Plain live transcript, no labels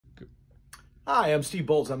Hi, I'm Steve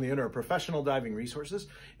Bowles. I'm the owner of Professional Diving Resources,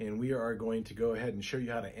 and we are going to go ahead and show you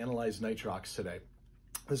how to analyze nitrox today.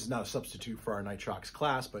 This is not a substitute for our nitrox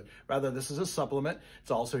class, but rather this is a supplement. It's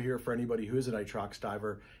also here for anybody who is a nitrox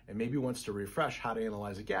diver and maybe wants to refresh how to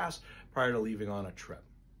analyze a gas prior to leaving on a trip.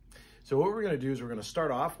 So what we're going to do is we're going to start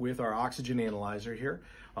off with our oxygen analyzer here.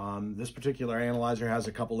 This particular analyzer has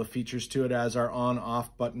a couple of features to it. It has our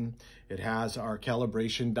on-off button. It has our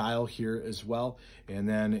calibration dial here as well, and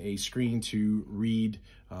then a screen to read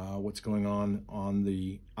what's going on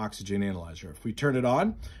the oxygen analyzer. If we turn it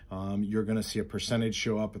on, you're going to see a percentage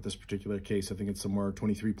show up. At this particular case, I think it's somewhere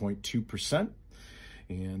 23.2%.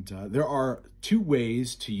 And there are two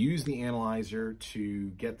ways to use the analyzer to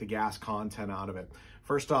get the gas content out of it.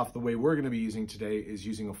 First off, the way we're going to be using today is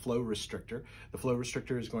using a flow restrictor. The flow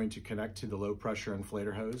restrictor is going to connect to the low pressure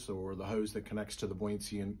inflator hose, or the hose that connects to the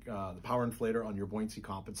buoyancy and the power inflator on your buoyancy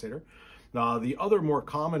compensator. Now, the other more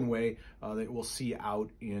common way that we'll see out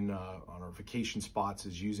in on our vacation spots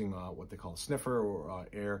is using what they call a sniffer or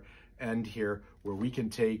air end here, where we can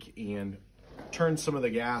take and turn some of the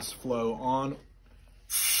gas flow on.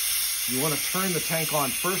 You want to turn the tank on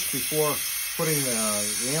first before putting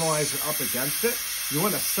the analyzer up against it. You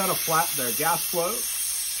want to set a the gas flow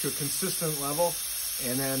to a consistent level,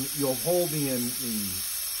 and then you'll hold the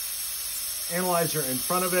analyzer in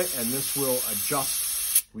front of it, and this will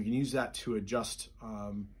adjust. We can use that to adjust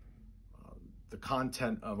the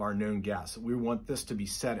content of our known gas. We want this to be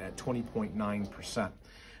set at 20.9%.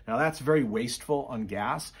 Now that's very wasteful on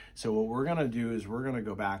gas. So what we're gonna do is we're gonna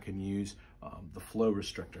go back and use the flow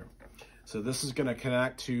restrictor. So this is gonna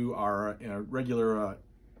connect to our regular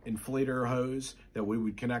inflator hose that we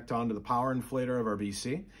would connect onto the power inflator of our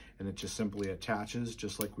BC, and it just simply attaches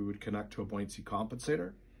just like we would connect to a buoyancy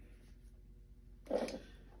compensator. Move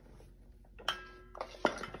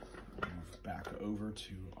back over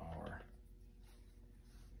to our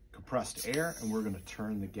compressed air, and we're going to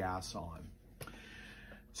turn the gas on.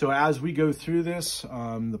 So as we go through this,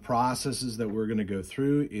 the processes that we're going to go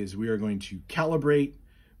through is we are going to calibrate,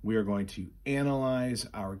 we are going to analyze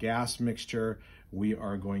our gas mixture, we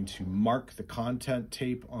are going to mark the content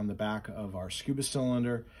tape on the back of our scuba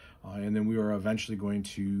cylinder, and then we are eventually going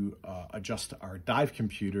to adjust our dive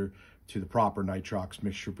computer to the proper nitrox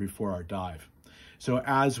mixture before our dive. So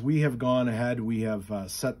as we have gone ahead, we have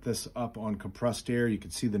set this up on compressed air. You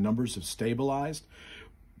can see the numbers have stabilized.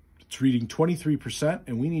 It's reading 23%,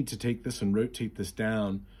 and we need to take this and rotate this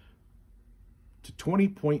down to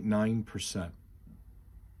 20.9%.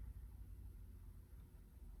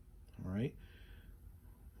 All right.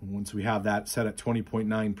 And once we have that set at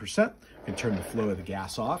 20.9%, we can turn the flow of the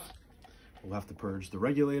gas off. We'll have to purge the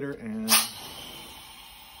regulator and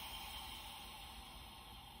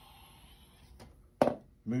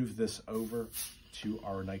move this over to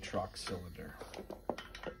our nitrox cylinder.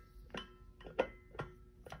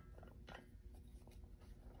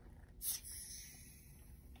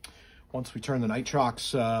 Once we turn the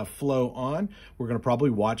nitrox flow on, we're going to probably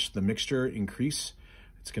watch the mixture increase.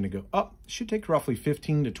 It's going to go up. It should take roughly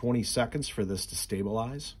 15 to 20 seconds for this to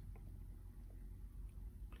stabilize.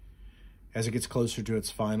 As it gets closer to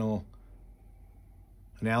its final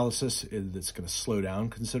analysis, it's going to slow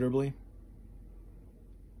down considerably.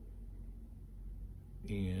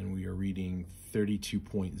 And we are reading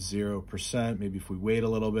 32.0%. Maybe if we wait a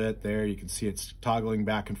little bit there, you can see it's toggling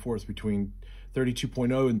back and forth between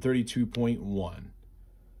 32.0 and 32.1. All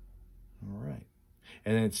right.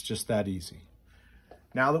 And it's just that easy.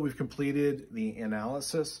 Now that we've completed the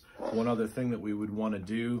analysis, one other thing that we would want to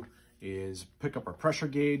do is pick up our pressure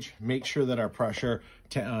gauge, make sure that our pressure,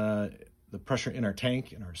 the pressure in our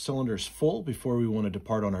tank and our cylinder is full before we want to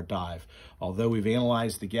depart on our dive. Although we've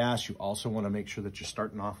analyzed the gas, you also want to make sure that you're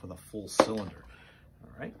starting off with a full cylinder.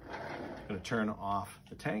 All right, I'm going to turn off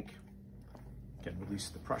the tank, again, release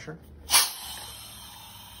the pressure.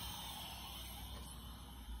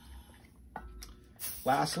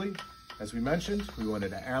 Lastly, as we mentioned, we wanted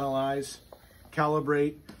to analyze,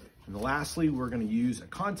 calibrate, and lastly, we're going to use a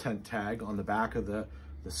content tag on the back of the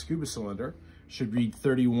scuba cylinder. Should read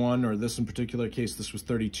 31, or this in particular case, this was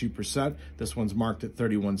 32%. This one's marked at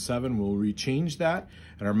 31.7. We'll rechange that,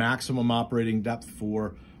 and our maximum operating depth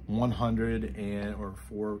for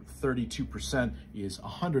 32% is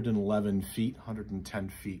 111 feet, 110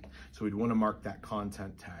 feet. So we'd want to mark that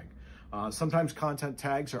content tag. Sometimes content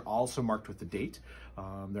tags are also marked with the date.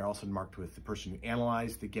 They're also marked with the person who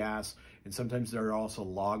analyzed the gas, and sometimes there are also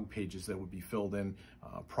log pages that would be filled in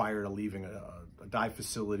prior to leaving a dive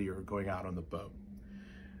facility or going out on the boat.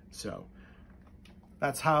 So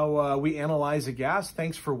that's how we analyze a gas.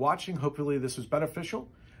 Thanks for watching. Hopefully this was beneficial.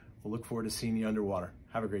 We'll look forward to seeing you underwater.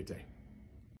 Have a great day.